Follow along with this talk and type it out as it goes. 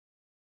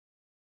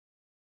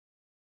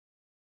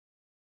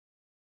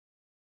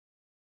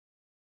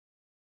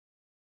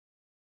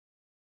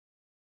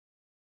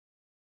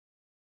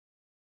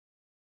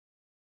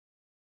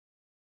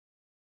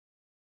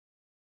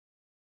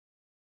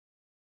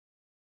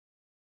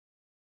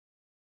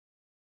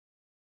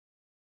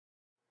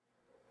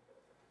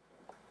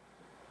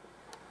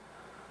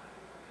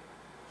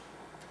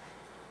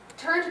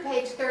Turn to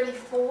page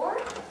 34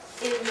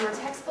 in your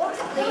textbooks,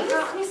 please.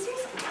 I mean,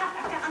 seriously,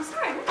 I'm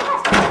sorry. I'm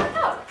not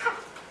know.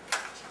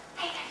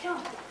 Hey, how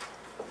you doing?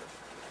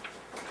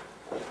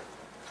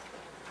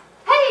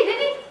 Hey,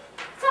 Diddy.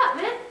 What's up,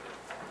 man?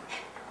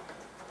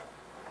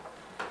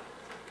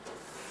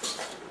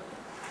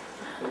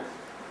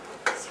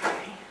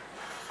 Sorry.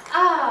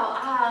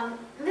 Oh,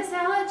 Miss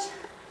Elledge?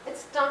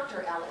 It's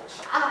Dr.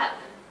 Elledge.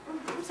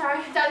 I'm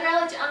sorry, Dr.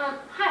 Elledge.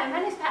 Hi,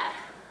 my name's Pat.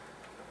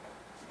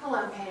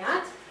 Hello,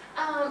 Pat.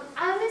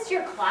 I missed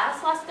your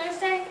class last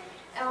Thursday.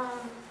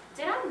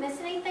 Did I miss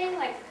anything?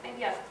 Like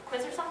maybe a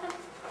quiz or something?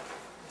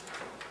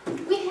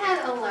 We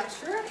had a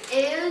lecture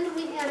and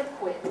we had a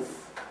quiz.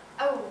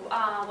 Oh,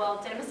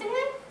 well, did I miss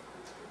anything?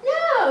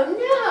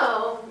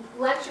 No.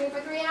 Lecturing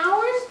for 3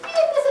 hours? You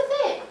didn't miss a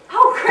thing.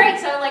 Oh, great.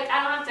 So, like,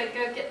 I don't have to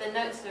go get the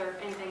notes or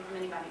anything from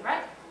anybody,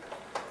 right?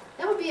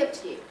 That would be up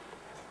to you.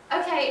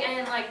 Okay,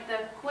 and, like,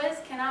 the quiz,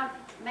 can I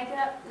make it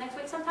up next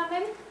week sometime,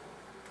 maybe?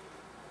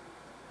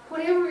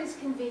 Whatever is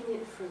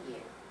convenient for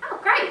you. Oh,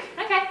 great.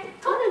 Okay.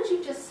 Why don't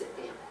you just sit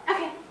down?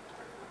 Okay.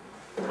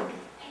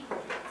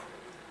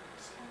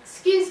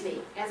 Excuse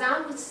me, as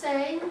I was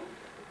saying,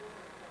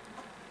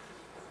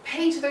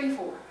 page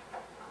 34.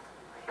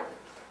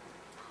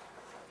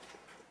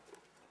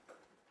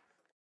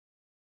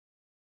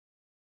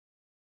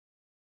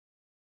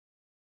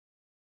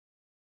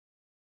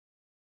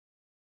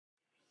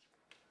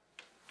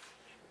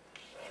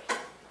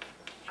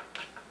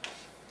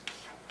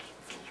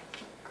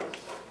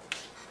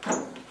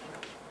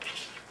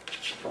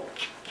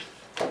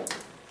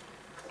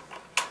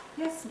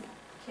 Yes,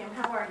 Kim,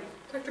 how are you?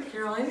 Dr.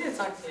 Carroll, I need to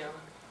talk to you.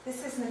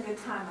 This isn't a good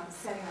time. I'm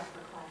setting up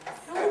for class.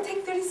 It only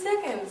take 30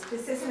 seconds.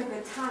 This isn't a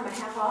good time. I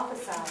have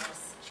office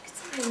hours. She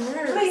gets on my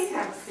nerves. Please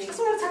have a She seat.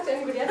 doesn't want to talk to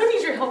anybody. I don't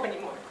need your help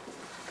anymore.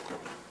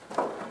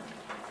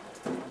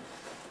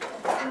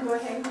 I'll go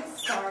ahead and get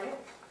started.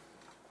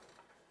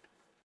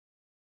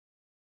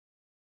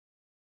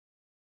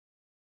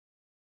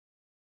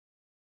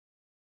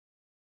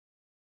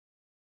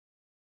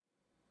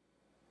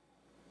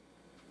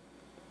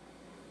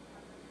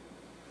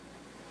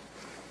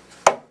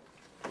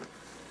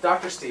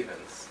 Dr.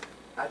 Stevens,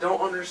 I don't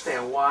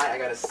understand why I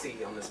got a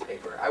C on this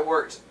paper. I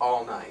worked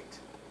all night.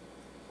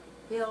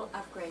 Bill,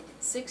 I've graded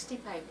 60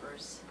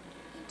 papers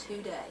in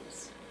 2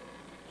 days.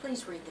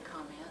 Please read the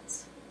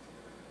comments.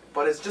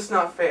 But it's just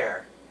not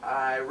fair.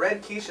 I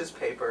read Keisha's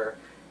paper,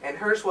 and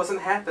hers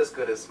wasn't half as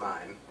good as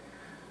mine.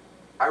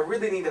 I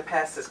really need to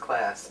pass this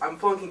class. I'm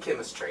flunking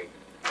chemistry.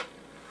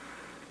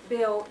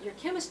 Bill, your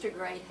chemistry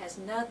grade has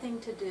nothing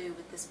to do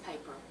with this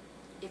paper.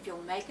 If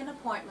you'll make an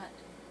appointment,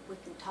 we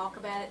can talk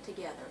about it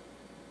together.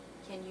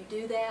 Can you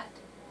do that?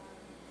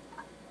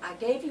 I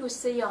gave you a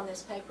C on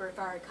this paper, if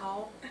I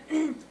recall,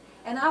 and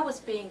I was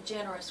being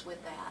generous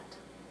with that.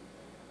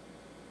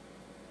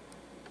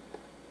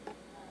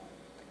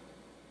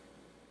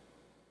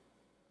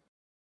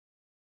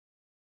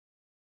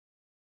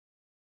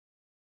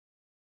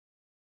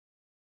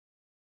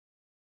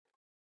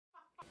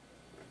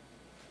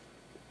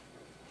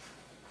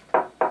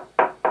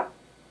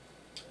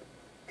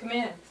 Come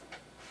in.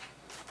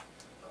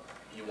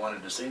 You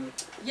wanted to see me?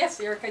 Yes,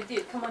 Eric, I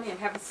did. Come on in.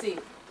 Have a seat.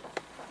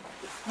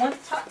 I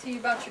want to talk to you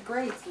about your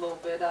grades a little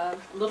bit. I'm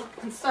a little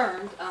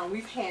concerned.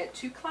 We've had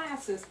 2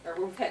 classes, or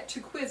we've had 2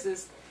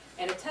 quizzes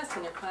and a test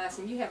in your class,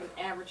 and you have an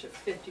average of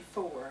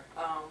 54.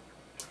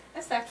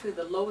 That's actually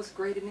the lowest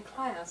grade in the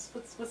class.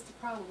 What's the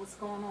problem? What's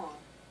going on?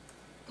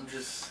 I'm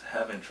just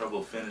having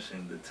trouble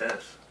finishing the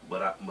test,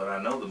 but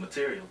I know the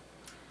material.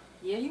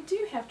 Yeah, you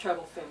do have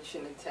trouble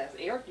finishing the test.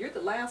 Eric, you're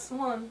the last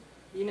one,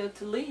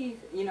 to leave,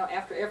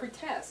 after every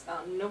test.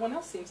 No one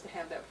else seems to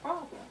have that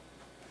problem.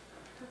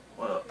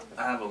 Well,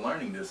 I have a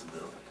learning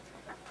disability.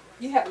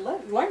 You have a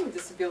learning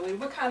disability.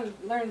 What kind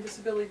of learning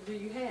disability do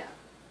you have?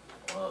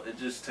 Well, it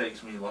just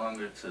takes me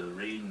longer to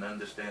read and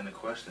understand the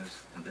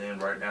questions and then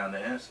write down the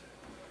answer.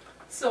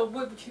 So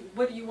what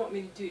do you want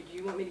me to do? Do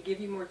you want me to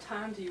give you more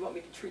time? Do you want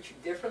me to treat you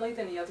differently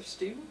than the other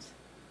students?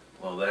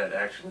 Well, that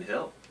actually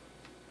helped.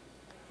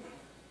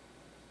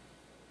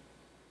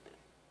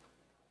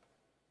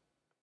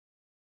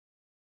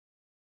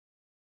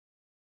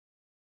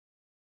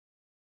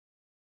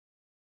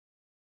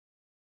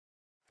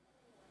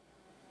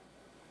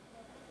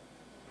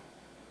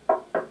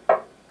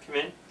 Come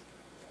in.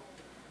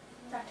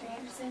 Dr.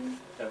 Anderson,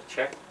 Have a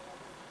check.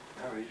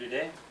 How are you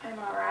today? I'm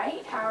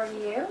alright. How are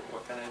you?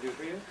 What can I do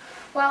for you?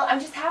 Well, I'm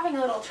just having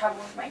a little trouble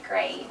with my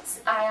grades.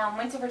 I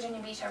went to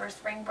Virginia Beach over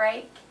spring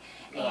break,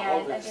 and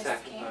Hold I it a just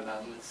second. can't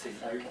Let's see.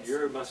 focus.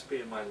 You must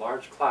be in my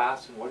large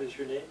class, and what is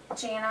your name?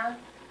 Jana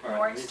All right,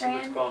 let me see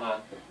what's Nordstrand. going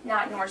on.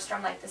 Not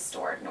Nordstrom, like the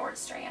store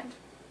Nordstrand.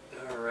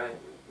 All right.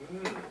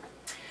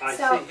 I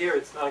So- see here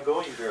it's not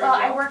going very Well,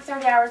 well. I work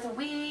 30 hours a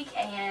week,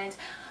 and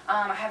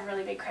I have a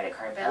really big credit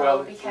card bill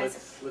Well,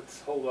 because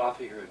let's hold off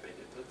here a minute.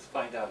 Let's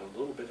find out a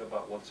little bit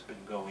about what's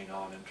been going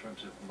on in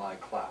terms of my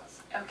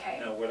class. okay.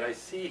 Now, what I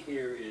see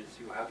here is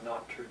you have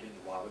not turned in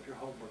a lot of your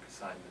homework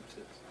assignments,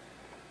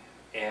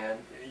 and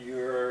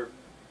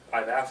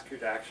I've asked you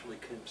to actually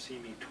come see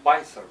me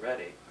twice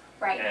already,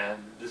 Right. And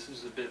this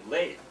is a bit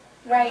late.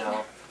 Right.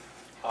 Now,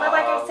 But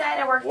like I said,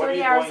 I work what are 30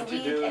 you hours a going to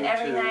week, do and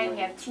every to- night we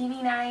have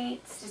TV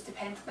nights. Just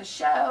depends on the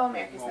show.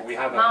 America's Well, Next we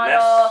Top have a Model.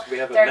 mess. We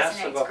have a Thursday mess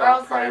night's of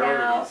Girls' about Night Out.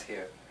 priorities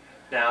here.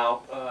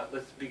 Now,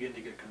 let's begin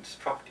to get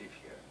constructive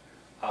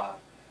here.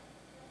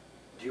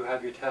 Do you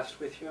have your test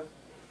with you?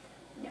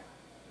 No.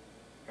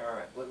 All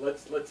right.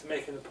 Let's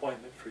make an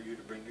appointment for you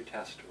to bring your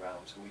test around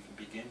so we can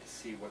begin to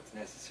see what's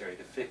necessary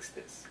to fix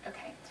this.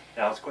 Okay.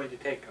 Now, it's going to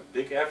take a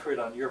big effort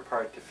on your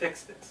part to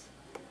fix this,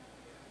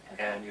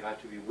 Okay. and you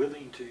have to be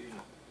willing to.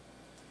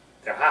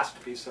 There has to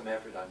be some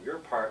effort on your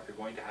part. You're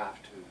going to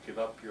have to give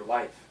up your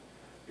life.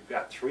 You've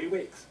got 3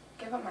 weeks,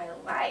 Give up my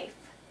life.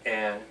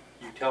 and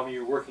you tell me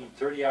you're working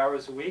 30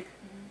 hours a week.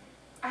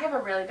 I have a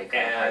really big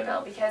credit card And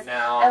bill because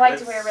now I like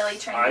to let's- wear really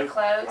trendy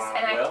clothes,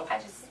 and well, I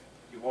just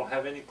you won't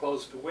have any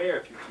clothes to wear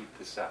if you keep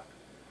this up.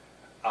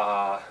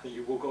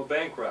 You will go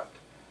bankrupt.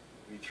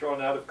 Be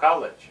thrown out of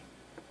college.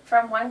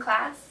 from one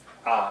class.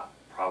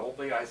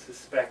 Probably, I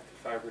suspect,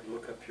 if I were to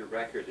look up your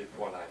record, if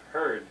what I've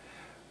heard,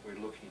 we're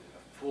looking at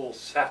a full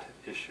set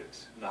of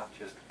issues, not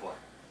just one.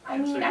 I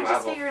And so mean, you I just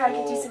have a figured I could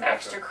do full some effort.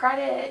 extra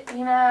credit,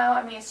 you know?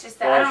 I mean, it's just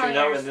that Well, I as don't you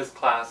know, really in this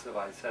class, as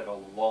I said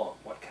all along,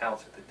 what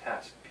counts at the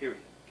test, period.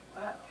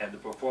 Wow. And the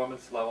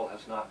performance level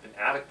has not been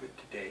adequate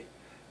to date,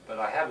 but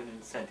I have an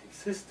incentive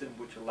system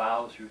which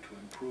allows you to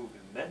improve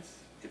immense.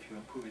 If you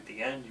improve at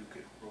the end, you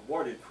get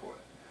rewarded for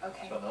it.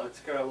 Okay. So now let's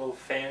get our little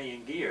fanny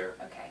in gear,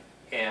 Okay.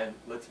 and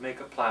let's make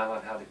a plan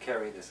on how to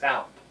carry this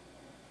out.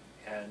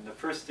 And the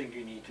first thing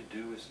you need to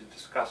do is to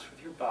discuss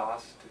with your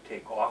boss to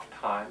take off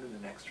time in the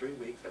next 3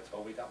 weeks. That's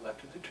all we got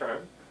left of the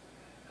term.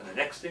 And the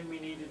next thing we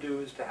need to do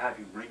is to have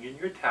you bring in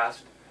your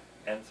test.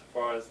 And so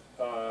far as,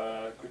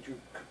 could you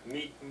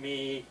meet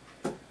me,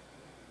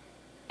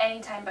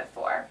 Anytime but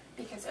 4,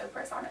 because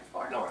Oprah's on at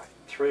 4. all right,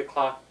 3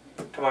 o'clock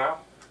tomorrow?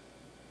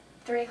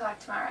 3 o'clock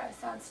tomorrow.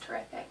 Sounds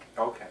terrific.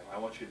 Okay, I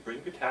want you to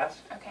bring your test,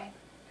 Okay.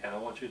 and I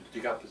want you to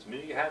dig up as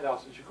many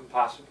handouts as you can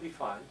possibly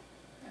find.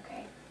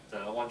 Okay.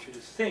 Then I want you to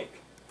think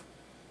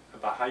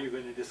about how you're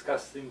going to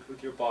discuss things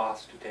with your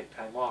boss to take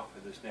time off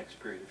for this next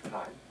period of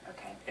time,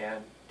 Okay.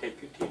 and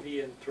take your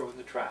TV and throw in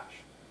the trash.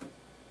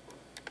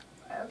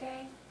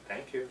 Okay.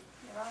 Thank you.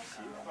 You're welcome.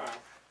 See you tomorrow.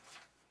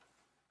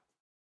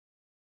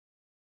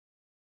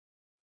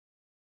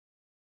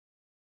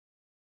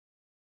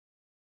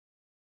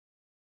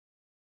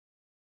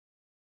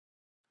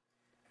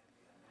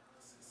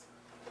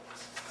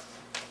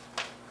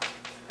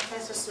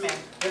 Professor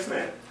Smith, Yes,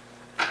 ma'am.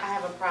 I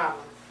have a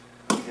problem.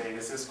 Okay,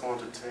 is this going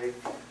to take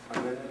a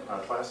minute?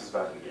 Class is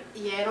about to begin.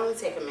 Yeah, it only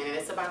take a minute.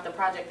 It's about the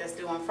project that's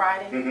due on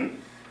Friday. Mm-hmm.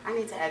 I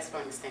need to ask for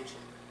an extension.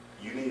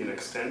 You need an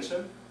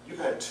extension? You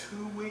had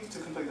 2 weeks to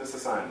complete this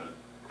assignment.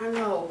 I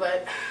know,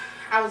 but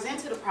I was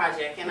into the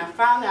project and I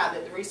found out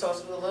that the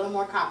resources were a little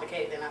more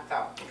complicated than I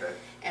thought. Okay.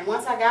 And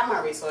once I got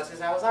my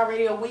resources, I was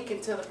already a week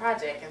into the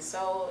project. And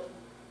so,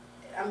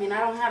 I mean, I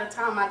don't have the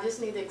time. I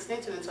just need the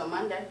extension until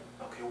Monday.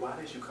 Okay, why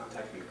did you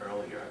contact me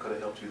earlier? I could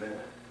have helped you then.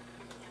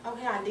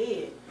 Okay, I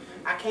did.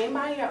 Mm-hmm. I came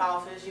by your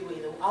office. You were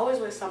either always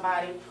with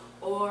somebody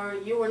or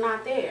you were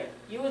not there.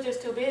 You were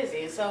just too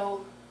busy.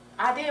 So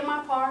I did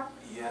my part.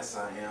 Yes,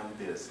 I am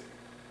busy.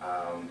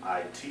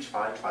 I teach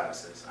 5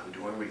 classes. I'm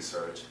doing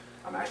research.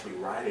 I'm actually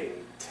writing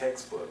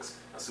textbooks.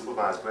 I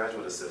supervise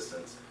graduate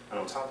assistants. And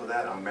on top of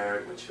that, I'm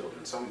married with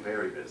children. So I'm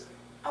very busy.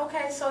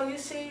 Okay, so you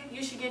see,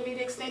 you should give me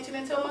the extension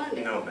until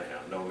Monday. No, ma'am.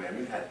 No, ma'am.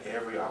 You had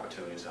every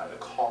opportunity to either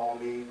call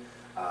me,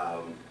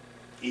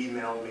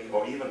 email me,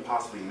 or even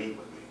possibly meet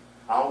with me.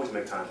 I always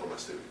make time for my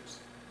students.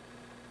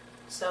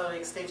 So the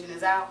extension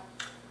is out?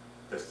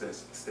 The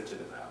extension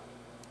is out.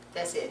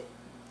 That's it?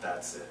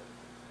 That's it.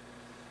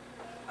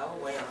 Oh,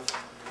 well.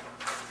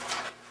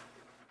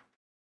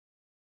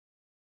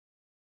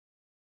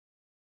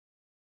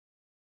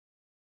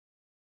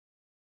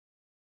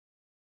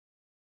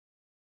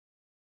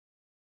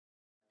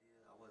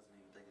 I wasn't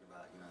even thinking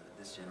about, that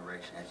this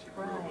generation actually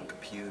grew up with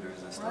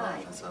computers and stuff,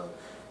 Right. and so,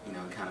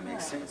 it kind of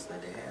makes sense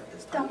that they have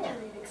this. Dr.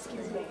 type Reed,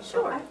 excuse me.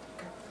 Sure.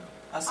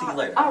 I'll see you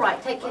later. All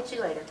right, catch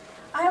you later.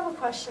 I have a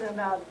question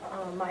about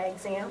my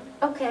exam.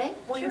 Okay,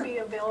 Will you sure. be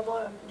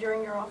available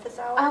during your office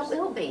hours? I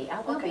will be,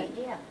 Okay.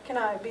 yeah. Can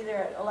I be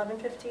there at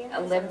 11:15?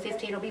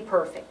 11:15 will be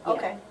perfect, yeah.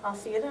 Okay, I'll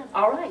see you then.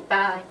 All right,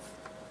 bye.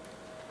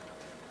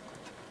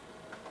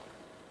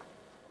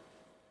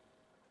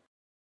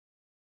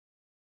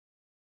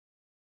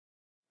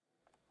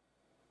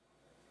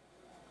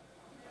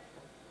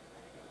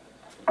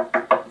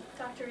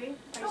 Dr. Reed,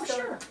 Oh,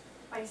 sure.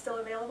 Are you still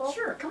available?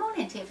 Sure, come on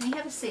in, Tiffany,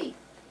 have a seat.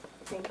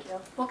 Thank you.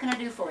 What can I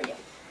do for you?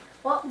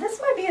 Well, this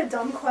might be a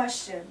dumb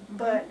question,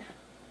 but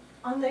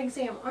on the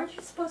exam, aren't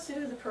you supposed to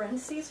do the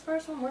parentheses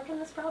first when working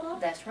this problem?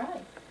 That's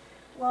right.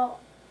 Well,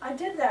 I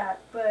did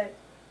that, but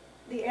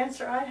the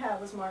answer I had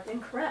was marked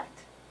incorrect.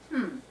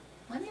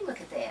 Let me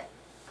look at that.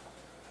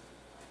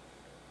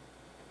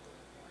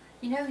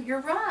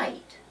 You're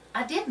right.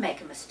 I did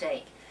make a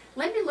mistake.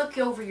 Let me look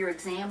over your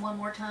exam one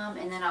more time,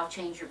 and then I'll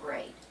change your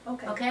grade.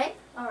 Okay. Okay?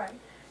 All right.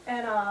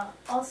 And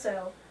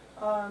also,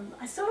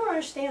 I still don't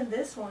understand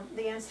this one,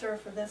 the answer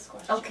for this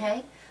question.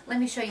 Okay, let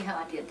me show you how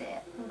I did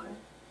that. Okay.